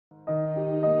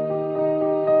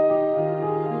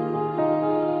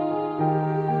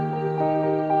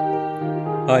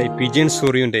Hi pigeon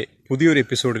സ്റ്റോറിയുടെ പുതിയൊരു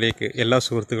എപ്പിസോഡിലേക്ക് എല്ലാ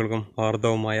സുഹൃത്തുക്കൾക്കും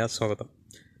ഹാർദവമായ സ്വാഗതം.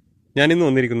 ഞാനിന്ന്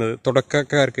വന്നിരിക്കുന്നത്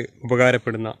തുടക്കക്കാർക്ക്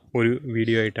ഉപകാരപ്പെടുന്ന ഒരു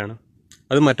വീഡിയോ ആയിട്ടാണ്.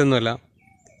 അത് മറ്റൊന്നുമല്ല,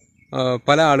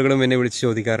 പല ആളുകളും എന്നെ വിളിച്ച്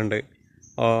ചോദിക്കാറുണ്ട്,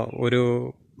 ഒരു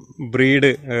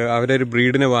അവരൊരു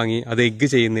ബ്രീഡിനെ വാങ്ങി അത് എഗ്ഗ്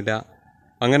ചെയ്യുന്നില്ല,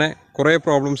 അങ്ങനെ കുറേ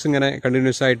പ്രോബ്ലംസ് ഇങ്ങനെ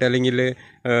കണ്ടിന്യൂസ് ആയിട്ട്, അല്ലെങ്കിൽ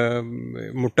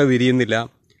മുട്ട വിരിയുന്നില്ല,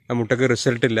 മുട്ടയ്ക്ക്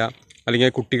റിസൾട്ടില്ല, അല്ലെങ്കിൽ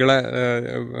കുട്ടികളെ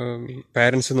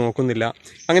പാരൻസ് നോക്കുന്നില്ല,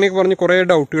 അങ്ങനെയൊക്കെ പറഞ്ഞ് കുറേ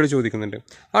ഡൗട്ടുകൾ ചോദിക്കുന്നുണ്ട്.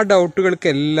 ആ ഡൗട്ടുകൾക്ക്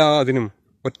എല്ലാത്തിനും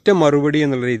ഒറ്റ മറുപടി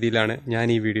എന്നുള്ള രീതിയിലാണ് ഞാൻ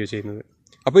ഈ വീഡിയോ ചെയ്യുന്നത്.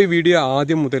 അപ്പോൾ ഈ വീഡിയോ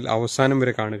ആദ്യം മുതൽ അവസാനം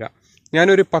വരെ കാണുക.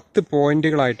 ഞാനൊരു 10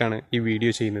 പോയിന്റുകളായിട്ടാണ് ഈ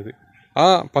വീഡിയോ ചെയ്യുന്നത്. ആ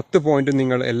 10 പോയിന്റും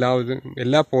നിങ്ങൾ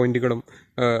എല്ലാ പോയിന്റുകളും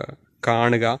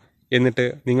കാണുക. എന്നിട്ട്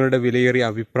നിങ്ങളുടെ വിലയേറിയ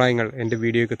അഭിപ്രായങ്ങൾ എൻ്റെ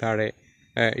വീഡിയോയ്ക്ക് താഴെ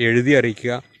എഴുതി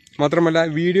അറിയിക്കുക. മാത്രമല്ല,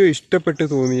 വീഡിയോ ഇഷ്ടപ്പെട്ട്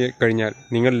തോന്നി കഴിഞ്ഞാൽ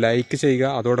നിങ്ങൾ ലൈക്ക് ചെയ്യുക,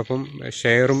 അതോടൊപ്പം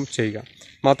ഷെയറും ചെയ്യുക.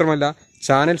 മാത്രമല്ല,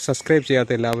 ചാനൽ സബ്സ്ക്രൈബ്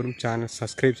ചെയ്യാത്ത എല്ലാവരും ചാനൽ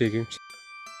സബ്സ്ക്രൈബ് ചെയ്യുകയും ചെയ്യും.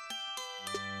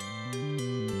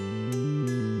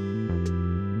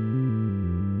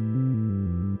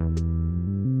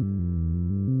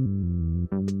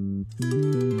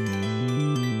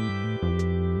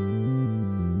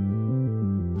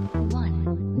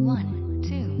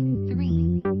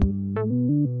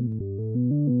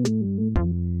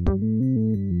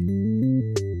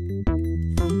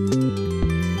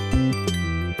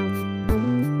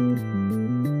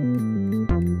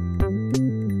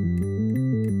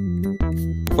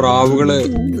 പ്രാവുകൾ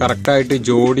കറക്റ്റായിട്ട്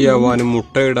ജോഡിയാവാനും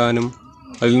മുട്ടയിടാനും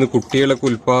അതിൽ നിന്ന് കുട്ടികളൊക്കെ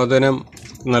ഉൽപ്പാദനം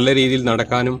നല്ല രീതിയിൽ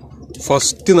നടക്കാനും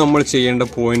ഫസ്റ്റ് നമ്മൾ ചെയ്യേണ്ട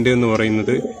പോയിന്റ് എന്ന്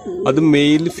പറയുന്നത് അത്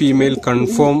മെയിൽ ഫീമെയിൽ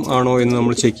കൺഫേം ആണോ എന്ന്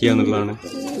നമ്മൾ ചെക്ക് ചെയ്യുക എന്നുള്ളതാണ്.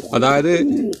 അതായത്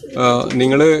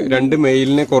നിങ്ങൾ 2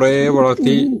 മെയിലിനെ കുറേ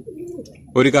വളർത്തി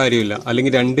ഒരു കാര്യമില്ല,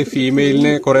 അല്ലെങ്കിൽ 2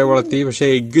 ഫീമെയിലിനെ കുറേ വളർത്തി പക്ഷേ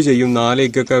എഗ്ഗ് ചെയ്യും, 4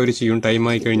 എഗ്ഗൊക്കെ അവർ ചെയ്യും ടൈം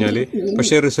ആയി കഴിഞ്ഞാൽ,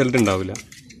 പക്ഷേ റിസൾട്ട് ഉണ്ടാവില്ല.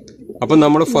 അപ്പം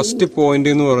നമ്മൾ ഫസ്റ്റ്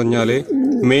പോയിന്റ് എന്ന് പറഞ്ഞാൽ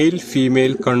മെയിൽ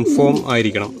ഫീമെയിൽ കൺഫേം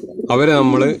ആയിരിക്കണം, അവരെ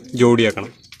നമ്മൾ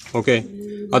ജോഡിയാക്കണം. ഓക്കെ,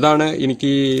 അതാണ്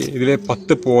എനിക്ക് ഇതിലെ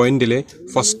 10 പോയിന്റിൽ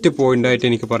ഫസ്റ്റ് പോയിന്റായിട്ട്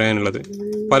എനിക്ക് പറയാനുള്ളത്.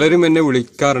 പലരും എന്നെ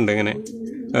വിളിക്കാറുണ്ട് ഇങ്ങനെ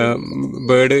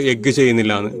ബേർഡ് എഗ്ഗ്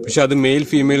ചെയ്യുന്നില്ല എന്ന്, പക്ഷെ അത് മെയിൽ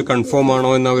ഫീമെയിൽ കൺഫേം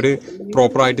ആണോ എന്ന് അവർ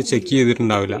പ്രോപ്പറായിട്ട് ചെക്ക്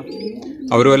ചെയ്തിട്ടുണ്ടാവില്ല.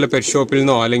 അവർ വല്ല പെറ്റ് ഷോപ്പിൽ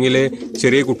നിന്നോ അല്ലെങ്കിൽ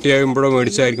ചെറിയ കുട്ടിയാകുമ്പോഴോ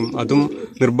മേടിച്ചായിരിക്കും. അതും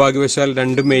നിർഭാഗ്യവശാൽ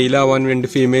 2 മെയിലാവാൻ 2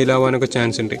 ഫീമെയിൽ ആവാനൊക്കെ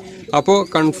ചാൻസ് ഉണ്ട്. അപ്പോൾ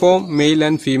കൺഫേം മെയിൽ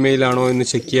ആൻഡ് ഫീമെയിൽ ആണോ എന്ന്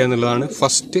ചെക്ക് ചെയ്യുക എന്നുള്ളതാണ്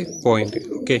first point.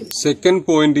 Okay, second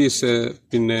point is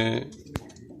പിന്നെ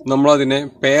നമ്മളതിനെ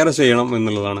പെയർ ചെയ്യണം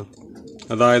എന്നുള്ളതാണ്.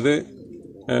 അതായത്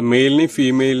മെയിലിനെയും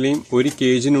ഫീമെയിലിനെയും ഒരു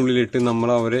കേജിനുള്ളിലിട്ട് നമ്മൾ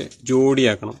അവരെ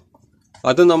ജോഡിയാക്കണം.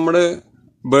 അത് നമ്മൾ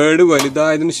ബേർഡ്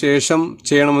വലുതായതിനു ശേഷം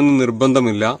ചെയ്യണമെന്ന്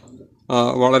നിർബന്ധമില്ല.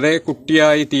 വളരെ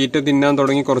കുട്ടിയായി തീറ്റ തിന്നാൻ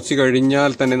തുടങ്ങി കുറച്ച്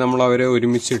കഴിഞ്ഞാൽ തന്നെ നമ്മൾ അവരെ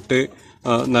ഒരുമിച്ചിട്ട്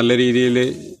നല്ല രീതിയിൽ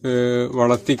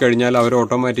വളർത്തി കഴിഞ്ഞാൽ അവർ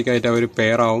ഓട്ടോമാറ്റിക്കായിട്ട് അവർ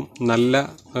പെയറാവും, നല്ല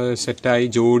സെറ്റായി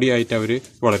ജോഡിയായിട്ട് അവർ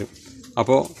വളരും.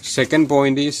 അപ്പോൾ സെക്കൻഡ്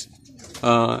പോയിന്റ് ഈസ്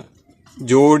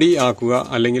ജോഡി ആക്കുക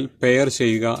അല്ലെങ്കിൽ പെയർ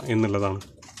ചെയ്യുക എന്നുള്ളതാണ്.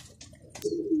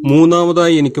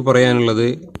 മൂന്നാമതായി എനിക്ക് പറയാനുള്ളത്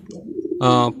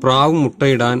പ്രാവ്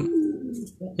മുട്ടയിടാൻ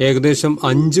ഏകദേശം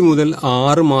 5 മുതൽ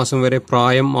 6 മാസം വരെ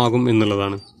പ്രായം ആകും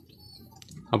എന്നുള്ളതാണ്.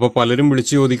 അപ്പോൾ പലരും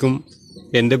വിളിച്ചു ചോദിക്കും,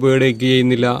 എൻ്റെ ബേർഡ് എഗ്ഗ്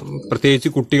ചെയ്യുന്നില്ല, പ്രത്യേകിച്ച്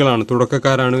കുട്ടികളാണ്,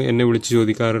 തുടക്കക്കാരാണ് എന്നെ വിളിച്ച്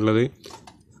ചോദിക്കാറുള്ളത്.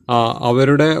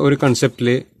 അവരുടെ ഒരു കൺസെപ്റ്റിൽ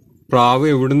പ്രാവ്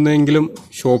എവിടുന്നെങ്കിലും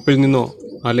ഷോപ്പിൽ നിന്നോ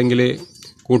അല്ലെങ്കിൽ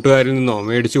കൂട്ടുകാരിൽ നിന്നോ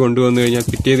മേടിച്ച് കൊണ്ടുവന്നു കഴിഞ്ഞാൽ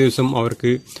പിറ്റേ ദിവസം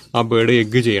അവർക്ക് ആ ബേർഡ്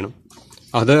എഗ്ഗ് ചെയ്യണം.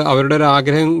 അത് അവരുടെ ഒരു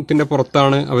ആഗ്രഹത്തിൻ്റെ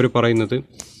പുറത്താണ് അവർ പറയുന്നത്.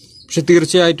 പക്ഷെ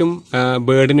തീർച്ചയായിട്ടും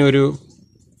ബേർഡിന് ഒരു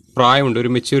പ്രായമുണ്ട്,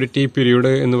 ഒരു മെച്യൂരിറ്റി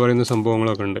പീരീഡ് എന്ന് പറയുന്ന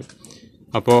സംഭവങ്ങളൊക്കെ ഉണ്ട്.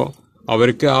 അപ്പോൾ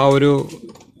അവർക്ക് ആ ഒരു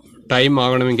ടൈം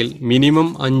ആകണമെങ്കിൽ മിനിമം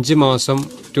 5 മാസം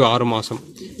ടു 6 മാസം.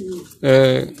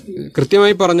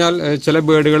 കൃത്യമായി പറഞ്ഞാൽ ചില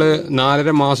ബേർഡുകൾ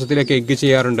 4.5 മാസത്തിലേക്ക് എഗ്ഗ്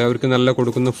ചെയ്യാറുണ്ട്, അവർക്ക് നല്ല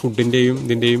കൊടുക്കുന്ന ഫുഡിൻ്റെയും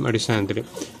ഇതിൻ്റെയും അടിസ്ഥാനത്തിൽ.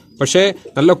 പക്ഷേ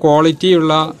നല്ല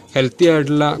ക്വാളിറ്റിയുള്ള ഹെൽത്തി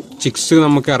ആയിട്ടുള്ള ചിക്സ്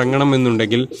നമുക്ക്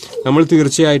ഇറങ്ങണമെന്നുണ്ടെങ്കിൽ നമ്മൾ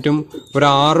തീർച്ചയായിട്ടും ഒരു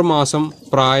 6 മാസം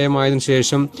പ്രായമായതിനു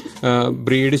ശേഷം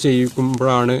ബ്രീഡ്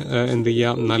ചെയ്യിക്കുമ്പോഴാണ് എന്ത്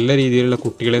ചെയ്യുക, നല്ല രീതിയിലുള്ള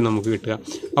കുട്ടികളെ നമുക്ക് കിട്ടുക.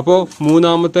 അപ്പോൾ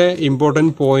മൂന്നാമത്തെ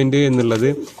ഇമ്പോർട്ടൻറ്റ് പോയിന്റ് എന്നുള്ളത്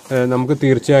നമുക്ക്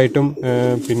തീർച്ചയായിട്ടും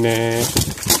പിന്നെ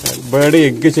ബേർഡ്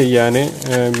എഗ്ഗ് ചെയ്യാൻ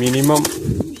മിനിമം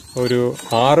ഒരു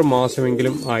 6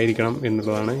 മാസമെങ്കിലും ആയിരിക്കണം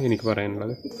എന്നുള്ളതാണ് എനിക്ക്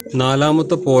പറയാനുള്ളത്.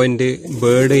 നാലാമത്തെ പോയിന്റ്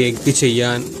ബേർഡ് എഗ്ഗ്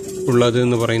ചെയ്യാൻ ഉള്ളത്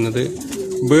എന്ന് പറയുന്നത്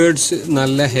ബേർഡ്സ്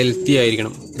നല്ല ഹെൽത്തി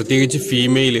ആയിരിക്കണം, പ്രത്യേകിച്ച്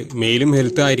മെയിലും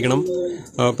ഹെൽത്ത് ആയിരിക്കണം.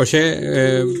 പക്ഷേ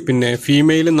പിന്നെ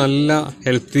ഫീമെയിൽ നല്ല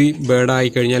ഹെൽത്തി ബേർഡായി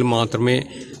കഴിഞ്ഞാൽ മാത്രമേ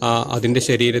അതിൻ്റെ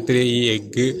ശരീരത്തിൽ ഈ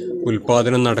എഗ്ഗ്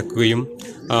ഉൽപ്പാദനം നടക്കുകയും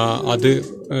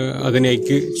അതിന്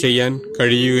എഗ്ഗ് ചെയ്യാൻ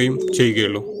കഴിയുകയും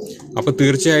ചെയ്യുകയുള്ളൂ. അപ്പോൾ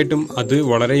തീർച്ചയായിട്ടും അത്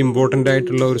വളരെ ഇമ്പോർട്ടൻ്റ്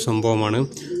ആയിട്ടുള്ള ഒരു സംഭവമാണ്.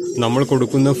 നമ്മൾ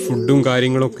കൊടുക്കുന്ന ഫുഡും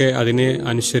കാര്യങ്ങളൊക്കെ അതിനെ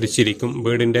അനുസരിച്ചിരിക്കും,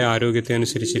 ബേർഡിൻ്റെ ആരോഗ്യത്തെ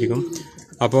അനുസരിച്ചിരിക്കും.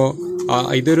 അപ്പോൾ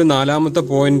ഇതൊരു 4ാമത്തെ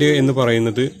പോയിന്റ് എന്ന്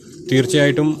പറയുന്നത്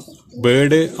തീർച്ചയായിട്ടും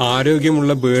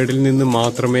ആരോഗ്യമുള്ള ബേർഡിൽ നിന്ന്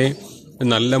മാത്രമേ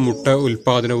നല്ല മുട്ട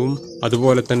ഉൽപാദനവും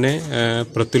അതുപോലെ തന്നെ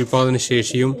പ്രത്യുൽപാദന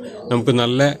ശേഷിയും നമുക്ക്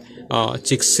നല്ല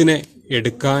ചിക്സിനെ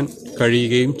എടുക്കാൻ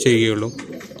കഴിയുകയും ചെയ്യുകയുള്ളൂ.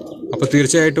 അപ്പോൾ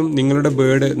തീർച്ചയായിട്ടും നിങ്ങളുടെ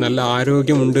ബേർഡ് നല്ല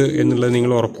ആരോഗ്യമുണ്ട് എന്നുള്ളത്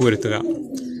നിങ്ങൾ ഉറപ്പുവരുത്തുക.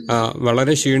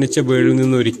 വളരെ ക്ഷീണിച്ച ബേർഡിൽ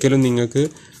നിന്ന് ഒരിക്കലും നിങ്ങൾക്ക്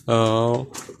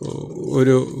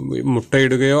ഒരു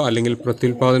മുട്ടയിടുകയോ അല്ലെങ്കിൽ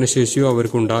പ്രത്യുൽപാദന ശേഷിയോ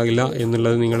അവർക്ക് ഉണ്ടാകില്ല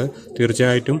എന്നുള്ളത് നിങ്ങൾ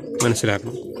തീർച്ചയായിട്ടും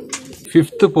മനസ്സിലാക്കണം.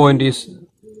 5th പോയിന്റ് ഈസ്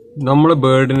നമ്മൾ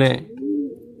ബേർഡിനെ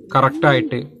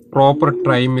കറക്റ്റായിട്ട് പ്രോപ്പർ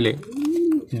ടൈമിൽ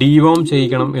ഡീവോം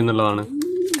ചെയ്യിക്കണം എന്നുള്ളതാണ്.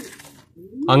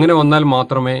 അങ്ങനെ വന്നാൽ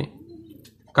മാത്രമേ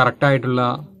കറക്റ്റായിട്ടുള്ള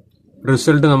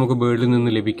റിസൾട്ട് നമുക്ക് ബേർഡിൽ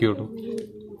നിന്ന് ലഭിക്കുകയുള്ളൂ.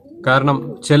 കാരണം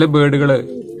ചില ബേർഡുകൾ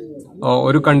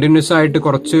ഒരു കണ്ടിന്യൂസ് ആയിട്ട്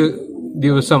കുറച്ച്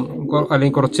ദിവസം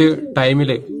അല്ലെങ്കിൽ കുറച്ച് ടൈമിൽ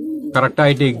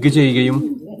കറക്റ്റായിട്ട് എഗ്ഗ് ചെയ്യുകയും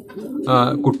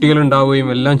കുട്ടികളുണ്ടാവുകയും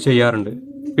എല്ലാം ചെയ്യാറുണ്ട്.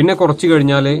 പിന്നെ കുറച്ച്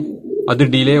കഴിഞ്ഞാൽ അത്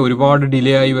ഒരുപാട്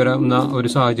ഡിലേ ആയി വരുന്ന ഒരു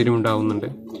സാഹചര്യം ഉണ്ടാവുന്നുണ്ട്.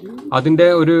 അതിൻ്റെ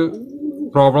ഒരു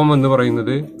പ്രോബ്ലം എന്ന്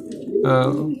പറയുന്നത്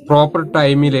പ്രോപ്പർ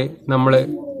ടൈമിൽ നമ്മൾ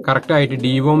കറക്റ്റായിട്ട്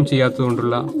ഡീവോം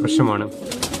ചെയ്യാത്തതുകൊണ്ടുള്ള പ്രശ്നമാണ്.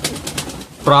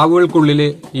 പ്രാവുകൾക്കുള്ളിൽ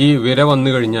ഈ വിര വന്നു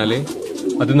കഴിഞ്ഞാൽ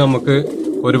അത് നമുക്ക്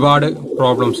ഒരുപാട്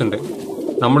പ്രോബ്ലംസ് ഉണ്ട്.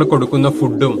 നമ്മൾ കൊടുക്കുന്ന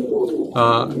ഫുഡും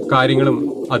കാര്യങ്ങളും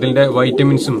അതിൻ്റെ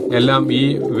വൈറ്റമിൻസും എല്ലാം ഈ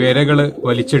വിരകൾ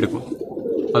വലിച്ചെടുക്കും.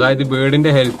 അതായത്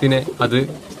ബേർഡിൻ്റെ ഹെൽത്തിനെ അത്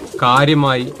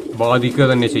കാര്യമായി ബാധിക്കുക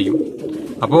തന്നെ ചെയ്യും.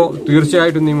 അപ്പോൾ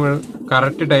തീർച്ചയായിട്ടും നിങ്ങൾ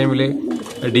കറക്റ്റ് ടൈമിൽ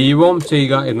ഡീവോം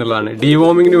ചെയ്യുക എന്നുള്ളതാണ്.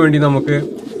 ഡീവോമിങ്ങിന് വേണ്ടി നമുക്ക്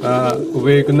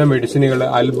ഉപയോഗിക്കുന്ന മെഡിസിനുകൾ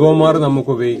അൽബോമാർ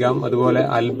നമുക്ക് ഉപയോഗിക്കാം, അതുപോലെ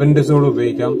അൽബൻഡസോൾ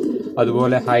ഉപയോഗിക്കാം,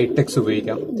 അതുപോലെ ഹൈടെക്സ്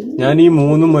ഉപയോഗിക്കാം. ഞാൻ ഈ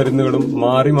 3 മരുന്നുകളും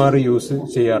മാറി മാറി യൂസ്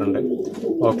ചെയ്യാറുണ്ട്.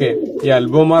 ഓക്കെ, ഈ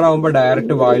അൽബോമാർ ആകുമ്പോൾ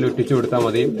ഡയറക്റ്റ് വായിൽ ഒറ്റിച്ചു കൊടുത്താൽ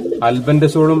മതി.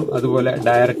 അൽബൻഡസോളും അതുപോലെ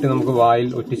ഡയറക്റ്റ് നമുക്ക് വായിൽ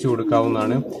ഒറ്റിച്ചു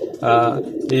കൊടുക്കാവുന്നതാണ്.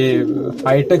 ഈ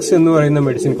ഹൈടെക്സ് എന്ന് പറയുന്ന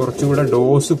മെഡിസിൻ കുറച്ചുകൂടെ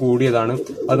ഡോസ് കൂടിയതാണ്.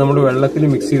 അത് നമ്മൾ വെള്ളത്തിൽ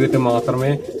മിക്സ് ചെയ്തിട്ട്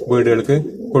മാത്രമേ ബേർഡുകൾക്ക്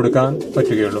കൊടുക്കാൻ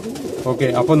പറ്റുകയുള്ളൂ. ഓക്കെ,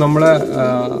 അപ്പോൾ നമ്മൾ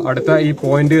അടുത്ത ഈ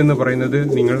പോയിന്റ് എന്ന് പറയുന്നത്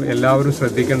നിങ്ങൾ എല്ലാവരും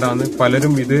ശ്രദ്ധിക്കേണ്ടതാണ്.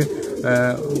 പലരും ഇത്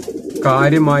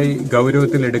കാര്യമായി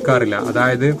ഗൗരവത്തിൽ എടുക്കാറില്ല.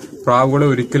 അതായത് പ്രാവുകളെ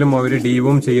ഒരിക്കലും അവർ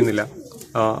ഡീവോം ചെയ്യുന്നില്ല.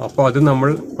 അപ്പോൾ അത് നമ്മൾ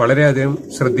വളരെയധികം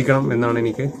ശ്രദ്ധിക്കണം എന്നാണ്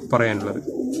എനിക്ക് പറയാനുള്ളത്.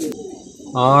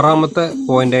 6ാമത്തെ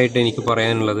പോയിന്റായിട്ട് എനിക്ക്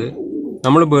പറയാനുള്ളത്,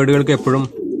 നമ്മൾ ബേർഡുകൾക്ക് എപ്പോഴും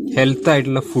ഹെൽത്ത്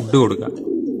ആയിട്ടുള്ള ഫുഡ് കൊടുക്കുക.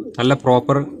 നല്ല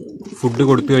പ്രോപ്പർ ഫുഡ്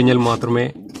കൊടുത്തു കഴിഞ്ഞാൽ മാത്രമേ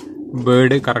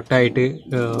ബേർഡ് കറക്റ്റായിട്ട്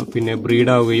പിന്നെ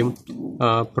ബ്രീഡാവുകയും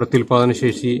പ്രത്യുൽപാദന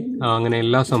ശേഷി അങ്ങനെ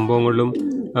എല്ലാ സംഭവങ്ങളിലും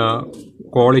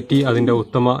ക്വാളിറ്റി അതിൻ്റെ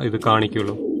ഉത്തമ ഇത്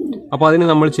കാണിക്കുകയുള്ളൂ. അപ്പോൾ അതിന്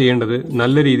നമ്മൾ ചെയ്യേണ്ടത്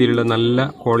നല്ല രീതിയിലുള്ള നല്ല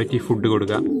ക്വാളിറ്റി ഫുഡ്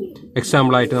കൊടുക്കുക.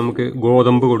 എക്സാമ്പിളായിട്ട് നമുക്ക്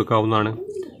ഗോതമ്പ് കൊടുക്കാവുന്നതാണ്.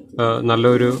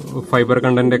 നല്ലൊരു ഫൈബർ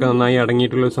കണ്ടൻ്റൊക്കെ നന്നായി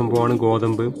അടങ്ങിയിട്ടുള്ളൊരു സംഭവമാണ്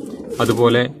ഗോതമ്പ്.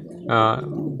 അതുപോലെ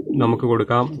നമുക്ക്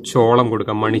കൊടുക്കാം ചോളം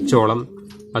കൊടുക്കാം, മണിച്ചോളം,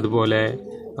 അതുപോലെ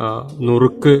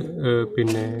നുറുക്ക്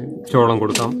പിന്നെ ചോളം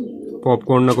കൊടുക്കാം.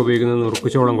 പോപ്കോണിനൊക്കെ ഉപയോഗിക്കുന്ന നുറുക്ക്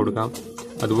ചോളം കൊടുക്കാം.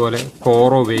 അതുപോലെ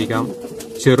കോറ ഉപയോഗിക്കാം,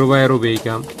 ചെറുപയർ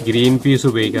ഉപയോഗിക്കാം, ഗ്രീൻ പീസ്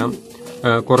ഉപയോഗിക്കാം,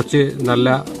 കുറച്ച് നല്ല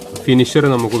ഫിനിഷർ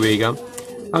നമുക്ക് ഉപയോഗിക്കാം.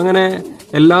 അങ്ങനെ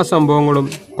എല്ലാ സംഭവങ്ങളും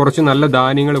കുറച്ച് നല്ല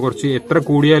ധാന്യങ്ങൾ കുറച്ച് എത്ര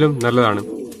കൂടിയാലും നല്ലതാണ്.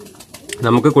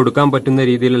 നമുക്ക് കൊടുക്കാൻ പറ്റുന്ന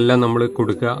രീതിയിലെല്ലാം നമ്മൾ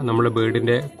കൊടുക്കുക. നമ്മുടെ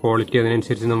ബേർഡിൻ്റെ ക്വാളിറ്റി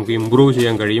അതിനനുസരിച്ച് നമുക്ക് ഇമ്പ്രൂവ്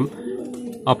ചെയ്യാൻ കഴിയും.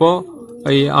 അപ്പോൾ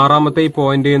ഈ 6ാമത്തെ ഈ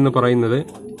പോയിന്റ് എന്ന് പറയുന്നത്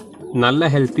നല്ല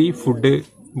ഹെൽത്തി ഫുഡ്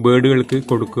ബേർഡുകൾക്ക്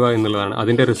കൊടുക്കുക എന്നുള്ളതാണ്.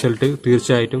 അതിൻ്റെ റിസൾട്ട്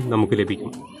തീർച്ചയായിട്ടും നമുക്ക്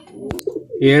ലഭിക്കും.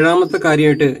 7ാമത്തെ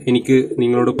കാര്യമായിട്ട് എനിക്ക്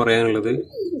നിങ്ങളോട് പറയാനുള്ളത്,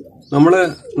 നമ്മൾ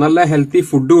നല്ല ഹെൽത്തി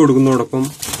ഫുഡ് കൊടുക്കുന്നതോടൊപ്പം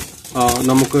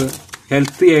നമുക്ക്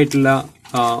ഹെൽത്തി ആയിട്ടുള്ള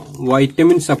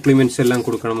വൈറ്റമിൻ സപ്ലിമെന്റ്സ് എല്ലാം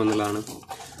കൊടുക്കണം എന്നുള്ളതാണ്.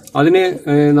 അതിന്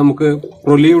നമുക്ക്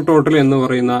പ്രൊലീവ് ടോട്ടൽ എന്ന്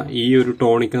പറയുന്ന ഈ ഒരു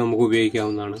ടോണിക് നമുക്ക്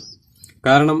ഉപയോഗിക്കാവുന്നതാണ്.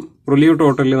 കാരണം പ്രൊലീവ്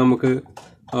ടോട്ടലിൽ നമുക്ക്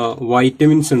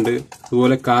വൈറ്റമിൻസ് ഉണ്ട്,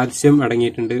 അതുപോലെ കാൽസ്യം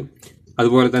അടങ്ങിയിട്ടുണ്ട്,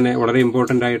 അതുപോലെ തന്നെ വളരെ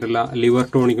ഇമ്പോർട്ടൻ്റ് ആയിട്ടുള്ള ലിവർ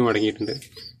ടോണിക്കും അടങ്ങിയിട്ടുണ്ട്.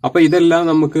 അപ്പോൾ ഇതെല്ലാം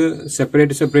നമുക്ക്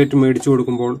സെപ്പറേറ്റ് മേടിച്ചു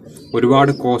കൊടുക്കുമ്പോൾ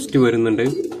ഒരുപാട് കോസ്റ്റ് വരുന്നുണ്ട്.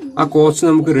 ആ കോസ്റ്റ്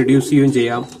നമുക്ക് റെഡ്യൂസ് ചെയ്യുകയും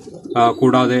ചെയ്യാം.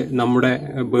 കൂടാതെ നമ്മുടെ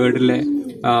ബേർഡിലെ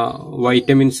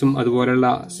വൈറ്റമിൻസും അതുപോലെയുള്ള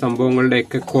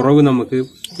സംഭവങ്ങളുടെയൊക്കെ കുറവ് നമുക്ക്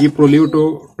ഈ പ്രൊലീവ്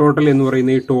ടോട്ടൽ എന്ന്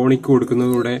പറയുന്ന ഈ ടോണിക്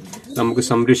കൊടുക്കുന്നതിലൂടെ നമുക്ക്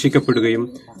സംരക്ഷിക്കപ്പെടുകയും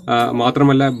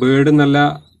മാത്രമല്ല ബേർഡ് നല്ല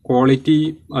ക്വാളിറ്റി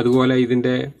അതുപോലെ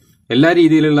ഇതിന്റെ എല്ലാ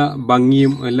രീതിയിലുള്ള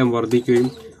ഭംഗിയും എല്ലാം വർദ്ധിക്കുകയും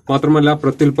മാത്രമല്ല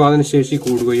പ്രത്യുൽപാദന ശേഷി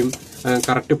കൂടുകയും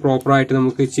കറക്റ്റ് പ്രോപ്പറായിട്ട്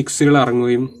നമുക്ക് ചിക്സുകൾ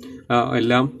ഇറങ്ങുകയും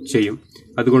എല്ലാം ചെയ്യും.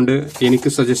 അതുകൊണ്ട് എനിക്ക്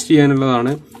സജസ്റ്റ്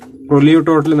ചെയ്യാനുള്ളതാണ് പ്രൊലീവ്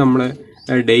ടോട്ടൽ നമ്മൾ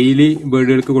ഡെയിലി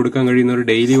ബേർഡുകൾക്ക് കൊടുക്കാൻ കഴിയുന്നവർ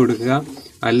ഡെയിലി കൊടുക്കുക,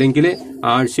 അല്ലെങ്കിൽ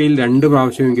ആഴ്ചയിൽ 2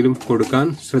 പ്രാവശ്യമെങ്കിലും കൊടുക്കാൻ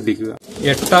ശ്രദ്ധിക്കുക.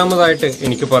 8ാമതായിട്ട്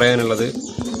എനിക്ക് പറയാനുള്ളത്,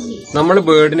 നമ്മൾ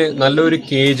ബേർഡിന് നല്ലൊരു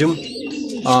കേജും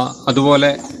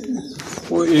അതുപോലെ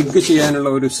എഗ്ഗ് ചെയ്യാനുള്ള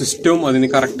ഒരു സിസ്റ്റവും അതിന്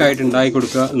കറക്റ്റായിട്ട് ഉണ്ടാക്കി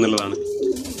കൊടുക്കുക എന്നുള്ളതാണ്.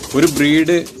 ഒരു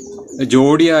ബ്രീഡ്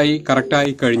ജോഡിയായി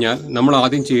കറക്റ്റായി കഴിഞ്ഞാൽ നമ്മൾ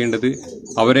ആദ്യം ചെയ്യേണ്ടത്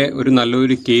അവരെ ഒരു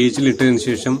നല്ലൊരു കേജിലിട്ടതിന്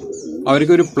ശേഷം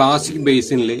അവർക്കൊരു പ്ലാസ്റ്റിക്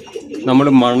ബേസിനിൽ നമ്മൾ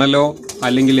മണലോ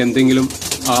അല്ലെങ്കിൽ എന്തെങ്കിലും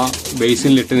ആ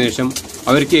ബേസിനിലിട്ടതിന് ശേഷം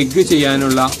അവർക്ക് എഗ്ഗ്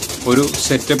ചെയ്യാനുള്ള ഒരു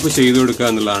സെറ്റപ്പ് ചെയ്തു കൊടുക്കുക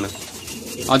എന്നുള്ളതാണ്.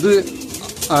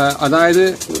 അതായത്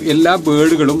എല്ലാ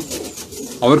ബേർഡുകളും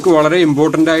അവർക്ക് വളരെ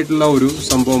ഇമ്പോർട്ടൻ്റ് ആയിട്ടുള്ള ഒരു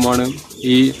സംഭവമാണ്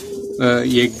ഈ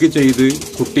എഗ്ഗ് ചെയ്ത്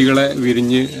കുട്ടികളെ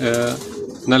വിരിഞ്ഞ്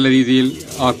നല്ല രീതിയിൽ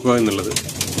ആക്കുക എന്നുള്ളത്.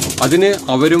 അതിന്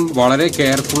അവരും വളരെ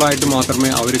കെയർഫുള്ളായിട്ട് മാത്രമേ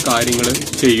അവർ കാര്യങ്ങൾ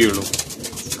ചെയ്യുകയുള്ളൂ.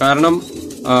 കാരണം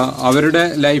അവരുടെ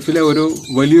ലൈഫിലെ ഒരു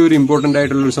വലിയൊരു ഇമ്പോർട്ടൻ്റ്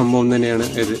ആയിട്ടുള്ളൊരു സംഭവം തന്നെയാണ്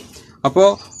ഇത്. അപ്പോൾ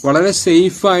വളരെ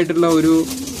സേഫായിട്ടുള്ള ഒരു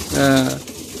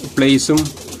പ്ലേസും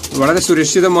വളരെ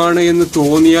സുരക്ഷിതമാണ് എന്ന്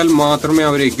തോന്നിയാൽ മാത്രമേ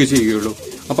അവർ എഗ്ഗ് ചെയ്യുകയുള്ളൂ.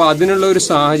 അപ്പോൾ അതിനുള്ള ഒരു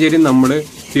സാഹചര്യം നമ്മൾ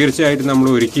തീർച്ചയായിട്ടും നമ്മൾ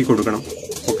ഒരുക്കി കൊടുക്കണം.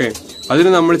 ഓക്കെ, അതിന്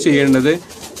നമ്മൾ ചെയ്യേണ്ടത്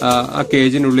ആ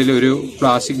കേജിനുള്ളിൽ ഒരു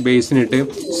പ്ലാസ്റ്റിക് ബേസിനിട്ട്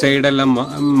സൈഡെല്ലാം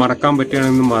മറക്കാൻ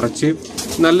പറ്റുകയാണെന്ന് മറച്ച്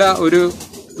നല്ല ഒരു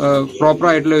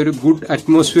പ്രോപ്പറായിട്ടുള്ള ഒരു ഗുഡ്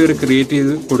അറ്റ്മോസ്ഫിയർ ക്രിയേറ്റ്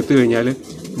ചെയ്ത് കൊടുത്തു കഴിഞ്ഞാൽ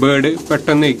ബേർഡ്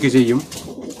പെട്ടെന്ന് എഗ്ഗ് ചെയ്യും.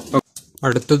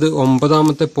 അടുത്തത്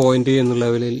 9ാമത്തെ പോയിന്റ് എന്നുള്ള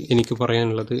ലെവലിൽ എനിക്ക്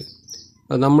പറയാനുള്ളത്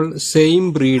നമ്മൾ സെയിം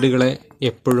ബ്രീഡുകളെ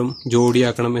എപ്പോഴും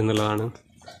ജോഡിയാക്കണം എന്നുള്ളതാണ്.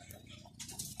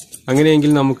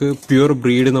 അങ്ങനെയെങ്കിൽ നമുക്ക് പ്യുവർ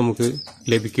ബ്രീഡ് നമുക്ക്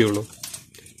ലഭിക്കുകയുള്ളൂ.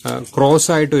 ക്രോസ്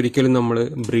ആയിട്ട് ഒരിക്കലും നമ്മൾ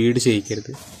ബ്രീഡ്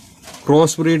ചെയ്യിക്കരുത്.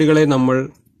 ക്രോസ് ബ്രീഡുകളെ നമ്മൾ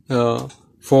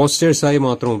ഫോസ്റ്റേഴ്സായി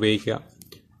മാത്രം ഉപയോഗിക്കുക.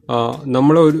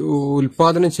 നമ്മൾ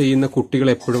ഉൽപാദനം ചെയ്യുന്ന കുട്ടികൾ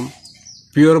എപ്പോഴും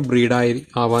പ്യുവർ ബ്രീഡായി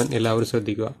ആവാൻ എല്ലാവരും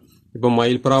ശ്രദ്ധിക്കുക. ഇപ്പോൾ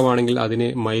മയിൽപ്രാവാണെങ്കിൽ അതിന്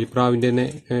മയിൽപ്രാവിൻ്റെ തന്നെ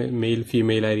മെയിൽ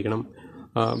ഫീമെയിൽ ആയിരിക്കണം.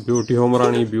 ബ്യൂട്ടി ഹോമർ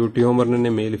ആണെങ്കിൽ ബ്യൂട്ടി ഹോമറിന്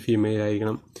തന്നെ മെയിൽ ഫീമെയിൽ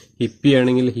ആയിരിക്കണം. ഹിപ്പി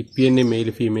ആണെങ്കിൽ ഹിപ്പി തന്നെ മെയിൽ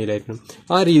ഫീമെയിൽ ആയിരിക്കണം.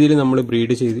 ആ രീതിയിൽ നമ്മൾ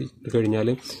ബ്രീഡ് ചെയ്ത് കഴിഞ്ഞാൽ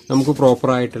നമുക്ക്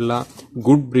പ്രോപ്പറായിട്ടുള്ള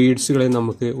ഗുഡ് ബ്രീഡ്സുകളെ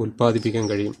നമുക്ക് ഉൽപ്പാദിപ്പിക്കാൻ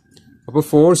കഴിയും. അപ്പോൾ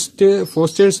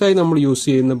ഫോസ്റ്റേഴ്സായി നമ്മൾ യൂസ്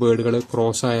ചെയ്യുന്ന ബേർഡുകൾ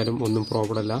ക്രോസ് ആയാലും ഒന്നും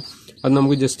പ്രോബ്ലം അല്ല. അത്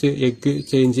നമുക്ക് ജസ്റ്റ് എഗ്ഗ്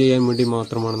ചേഞ്ച് ചെയ്യാൻ വേണ്ടി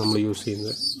മാത്രമാണ് നമ്മൾ യൂസ്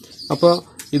ചെയ്യുന്നത്. അപ്പോൾ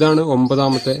ഇതാണ്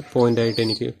 9ാമത്തെ പോയിന്റായിട്ട്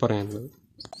എനിക്ക് പറയാനുള്ളത്.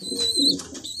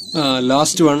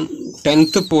 ലാസ്റ്റ്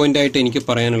 10th പോയിന്റായിട്ട് എനിക്ക്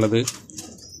പറയാനുള്ളത്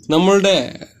നമ്മളുടെ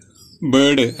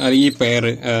ബേർഡ് ഈ പെയർ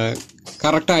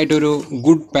കറക്റ്റായിട്ടൊരു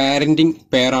ഗുഡ് പാരന്റിങ്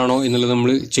പെയറാണോ എന്നുള്ളത്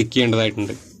നമ്മൾ ചെക്ക്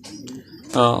ചെയ്യേണ്ടതായിട്ടുണ്ട്.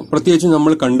 പ്രത്യേകിച്ച്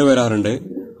നമ്മൾ കണ്ടുവരാറുണ്ട്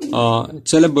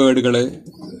ചില ബേർഡുകൾ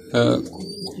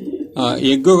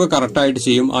എഗ്ഗൊക്കെ കറക്റ്റായിട്ട്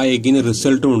ചെയ്യും, ആ എഗ്ഗിന്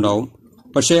റിസൾട്ടും ഉണ്ടാവും.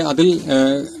 പക്ഷേ അതിൽ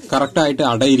കറക്റ്റായിട്ട്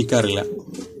അടയിരിക്കാറില്ല.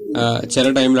 ചില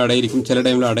ടൈമിൽ അടയിരിക്കും, ചില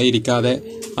ടൈമിൽ അടയിരിക്കാതെ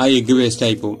ആ എഗ്ഗ്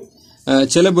വേസ്റ്റായി പോകും.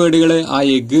 ചില ബേർഡുകൾ ആ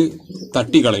എഗ്ഗ്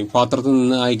തട്ടിക്കളയും, പാത്രത്തിൽ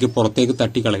നിന്ന് ആ എഗ്ഗ് പുറത്തേക്ക്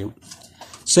തട്ടിക്കളയും.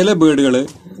 ചില ബേർഡുകൾ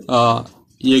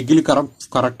എഗ്ഗിൽ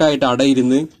കറക്റ്റായിട്ട്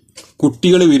അടയിരുന്ന്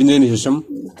കുട്ടികൾ വിരിഞ്ഞതിന് ശേഷം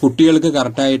കുട്ടികൾക്ക്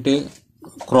കറക്റ്റായിട്ട്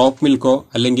ക്രോപ്പ് മിൽക്കോ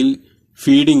അല്ലെങ്കിൽ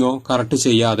ഫീഡിങ്ങോ കറക്റ്റ്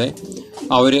ചെയ്യാതെ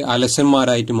അവർ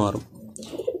അലസന്മാരായിട്ട് മാറും.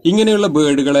 ഇങ്ങനെയുള്ള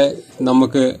ബേർഡുകളെ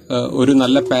നമുക്ക് ഒരു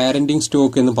നല്ല പാരന്റിങ്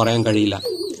സ്റ്റോക്ക് എന്ന് പറയാൻ കഴിയില്ല.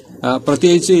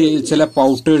 പ്രത്യേകിച്ച് ചില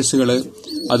പൗട്ടേഴ്സുകൾ,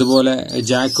 അതുപോലെ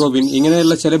ജാക്കോബിൻ,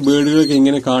 ഇങ്ങനെയുള്ള ചില ബേർഡുകളൊക്കെ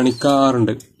ഇങ്ങനെ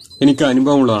കാണിക്കാറുണ്ട്. എനിക്ക്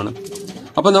അനുഭവമുള്ളതാണ്.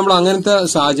 അപ്പം നമ്മൾ അങ്ങനത്തെ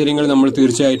സാഹചര്യങ്ങൾ നമ്മൾ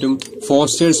തീർച്ചയായിട്ടും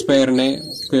ഫോസ്റ്റേഴ്സ് പെയറിനെ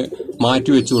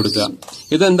മാറ്റിവെച്ചു കൊടുക്കുക.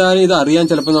 ഇതെന്തായാലും ഇത് അറിയാൻ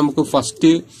ചിലപ്പോൾ നമുക്ക്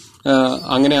ഫസ്റ്റ്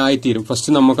അങ്ങനെ ആയിത്തീരും.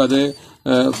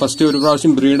 ഫസ്റ്റ് ഒരു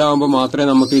പ്രാവശ്യം ബ്രീഡാകുമ്പോൾ മാത്രമേ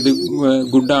നമുക്ക് ഇത്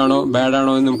ഗുഡാണോ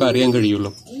ബാഡാണോ എന്ന് നമുക്ക് അറിയാൻ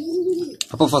കഴിയുള്ളൂ.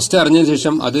 അപ്പോൾ ഫസ്റ്റ് അറിഞ്ഞതിന്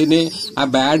ശേഷം അതിന് ആ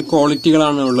ബാഡ്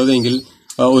ക്വാളിറ്റികളാണ് ഉള്ളതെങ്കിൽ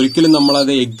ഒരിക്കലും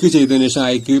നമ്മളത് എഗ്ഗ് ചെയ്തതിനു ശേഷം ആ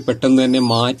എഗ്ഗ് പെട്ടെന്ന് തന്നെ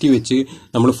മാറ്റി വെച്ച്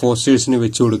നമ്മൾ ഫോസ്റ്റേഴ്സിന്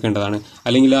വെച്ച് കൊടുക്കേണ്ടതാണ്.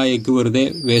 അല്ലെങ്കിൽ ആ എഗ്ഗ് വെറുതെ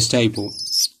വേസ്റ്റായി പോകും.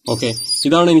 ഓക്കെ,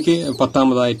 ഇതാണ് എനിക്ക്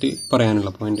 10ാമതായിട്ട്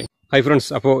പറയാനുള്ള പോയിന്റ്. ഹായ്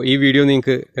ഫ്രണ്ട്സ്, അപ്പോൾ ഈ വീഡിയോ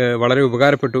നിങ്ങൾക്ക് വളരെ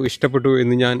ഇഷ്ടപ്പെട്ടു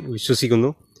എന്ന് ഞാൻ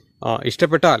വിശ്വസിക്കുന്നു.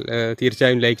 ഇഷ്ടപ്പെട്ടാൽ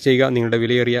തീർച്ചയായും ലൈക്ക് ചെയ്യുക, നിങ്ങളുടെ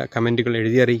വിലയേറിയ കമൻറ്റുകൾ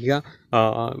എഴുതി അറിയിക്കുക,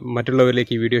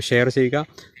 മറ്റുള്ളവരിലേക്ക് ഈ വീഡിയോ ഷെയർ ചെയ്യുക.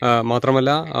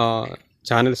 മാത്രമല്ല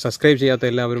ചാനൽ സബ്സ്ക്രൈബ് ചെയ്യാത്ത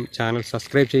എല്ലാവരും ചാനൽ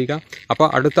സബ്സ്ക്രൈബ് ചെയ്യുക. അപ്പോൾ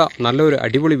അടുത്ത നല്ലൊരു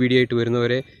അടിപൊളി വീഡിയോ ആയിട്ട്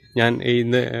വരുന്നവരെ ഞാൻ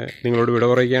ഇന്ന് നിങ്ങളോട് വിട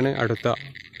പറയുകയാണ്. അടുത്ത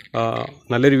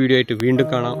നല്ലൊരു വീഡിയോ ആയിട്ട് വീണ്ടും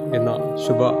കാണാം എന്ന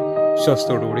ശുഭ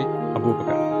വിശ്വാസത്തോടു കൂടി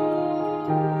അബൂബക്കർ.